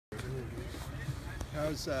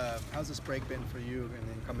How's this break been for you, and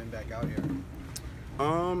then coming back out here?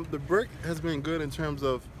 The break has been good in terms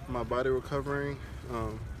of my body recovering.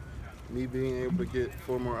 Me being able to get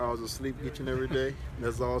 4 more hours of sleep each and every day.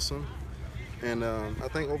 That's awesome. And I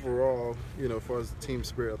think overall, as far as the team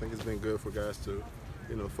spirit, I think it's been good for guys to,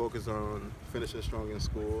 focus on finishing strong in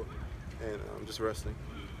school and just resting.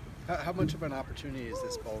 How much of an opportunity is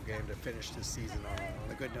this bowl game to finish this season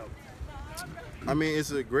on a good note? I mean,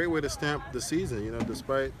 it's a great way to stamp the season,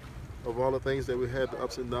 despite of all the things that we had, the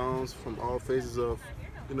ups and downs from all phases of,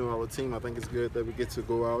 our team. I think it's good that we get to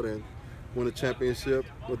go out and win a championship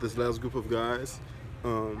with this last group of guys.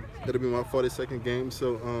 It'll be my 42nd game,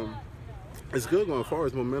 so it's good going forward.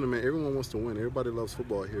 It's momentum, and everyone wants to win. Everybody loves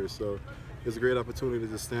football here, so it's a great opportunity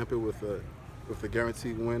to stamp it with a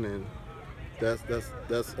guaranteed win, and that's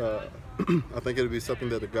I think it'll be something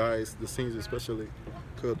that the guys, the seniors especially,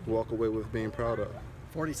 could walk away with being proud of.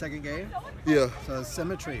 42nd game? Yeah. So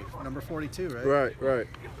symmetry, number 42, right? Right.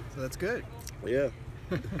 So that's good. Yeah.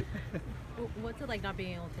 What's it like not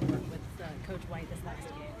being able to work with Coach White this last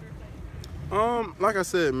game? Like I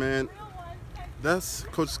said, man,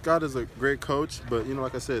 Coach Scott is a great coach, but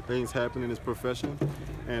like I said, things happen in his profession,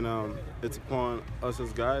 and it's upon us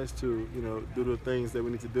as guys to do the things that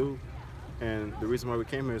we need to do, and the reason why we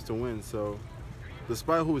came here is to win. So,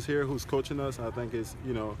 despite who's here, who's coaching us, I think it's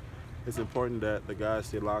important that the guys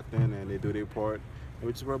stay locked in and they do their part, and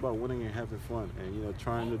we just worry about winning and having fun, and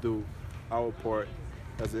trying to do our part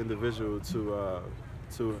as an individual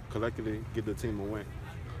to collectively give the team a win.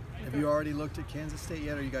 Have you already looked at Kansas State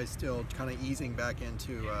yet, or are you guys still kind of easing back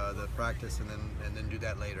into the practice and then do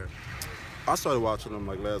that later? I started watching them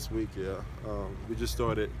like last week. Yeah, we just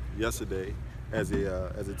started yesterday as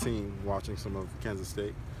a team watching some of Kansas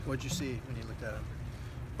State. What'd you see when you looked at them?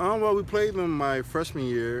 Well, we played them my freshman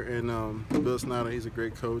year, and Bill Snyder, he's a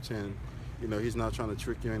great coach, and he's not trying to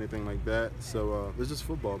trick you or anything like that. So it's just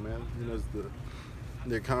football, man.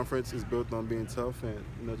 Their conference is built on being tough and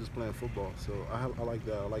just playing football. So I like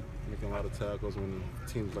that. I like making a lot of tackles when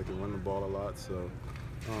teams like to run the ball a lot. So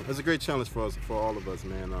it's a great challenge for us, for all of us,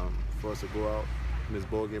 man. For us to go out in this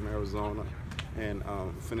bowl game in Arizona and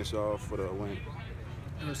finish off with a win.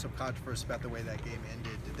 There was some controversy about the way that game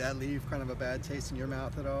ended. Did that leave kind of a bad taste in your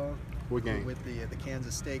mouth at all? What game? With the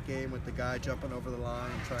Kansas State game, with the guy jumping over the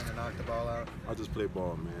line trying to knock the ball out? I just play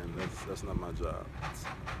ball, man. That's not my job.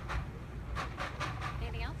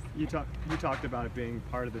 Anything else? You talked about it being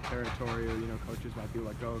part of the territory, or coaches might be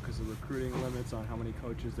let go because of recruiting limits on how many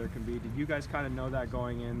coaches there can be. Did you guys kind of know that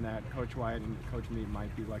going in, that Coach White and Coach Meade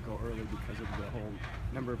might be let go early because of the whole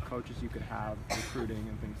number of coaches you could have, recruiting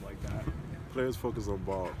and things like that? Players focus on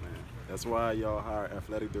ball, man. That's why y'all hire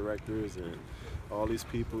athletic directors and all these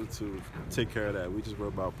people to take care of that. We just worry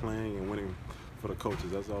about playing and winning for the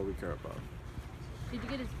coaches. That's all we care about. Did you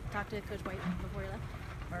get to talk to Coach White before you left,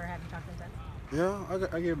 or have you talked to him since? Yeah,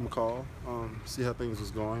 I gave him a call, see how things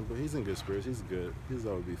was going, but he's in good spirits. He's good. He's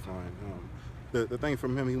always be fine. The thing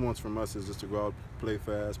from him, he wants from us is just to go out, play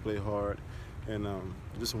fast, play hard, and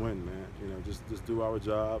just win, man. Just do our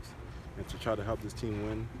jobs and to try to help this team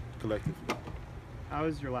win collectively. How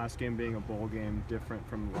is your last game being a bowl game different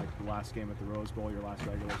from like the last game at the Rose Bowl, your last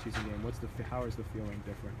regular season game? How is the feeling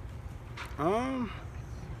different?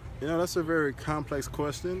 That's a very complex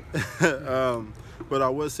question. But I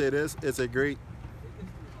would say this, it's a great,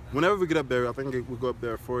 whenever we get up there, I think we go up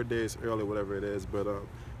there 4 days early, whatever it is, but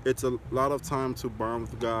it's a lot of time to bond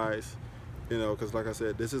with the guys, because like I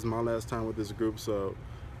said, this is my last time with this group, so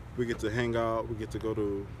we get to hang out, we get to go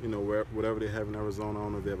to, whatever they have in Arizona, I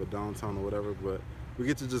don't know if they have a downtown or whatever, but we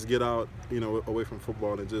get to just get out, away from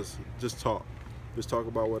football and just talk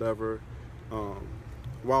about whatever,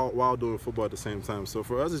 while doing football at the same time. So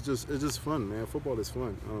for us, it's just fun, man. Football is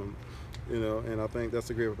fun, and I think that's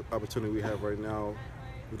a great opportunity we have right now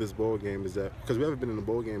with this bowl game, is that because we haven't been in a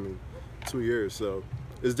bowl game in 2 years, so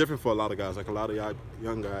it's different for a lot of guys. Like a lot of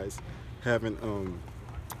young guys haven't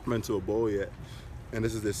been to a bowl yet, and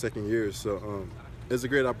this is their second year, so it's a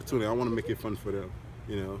great opportunity. I want to make it fun for them,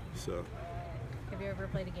 So. Have you ever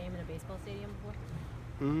played a game in a baseball stadium before?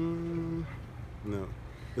 No,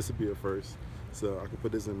 this would be a first. So I can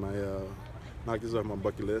put this in my, knock this off my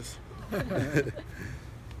bucket list.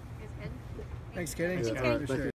 Thanks, Kenny. Yeah, all right, thank you.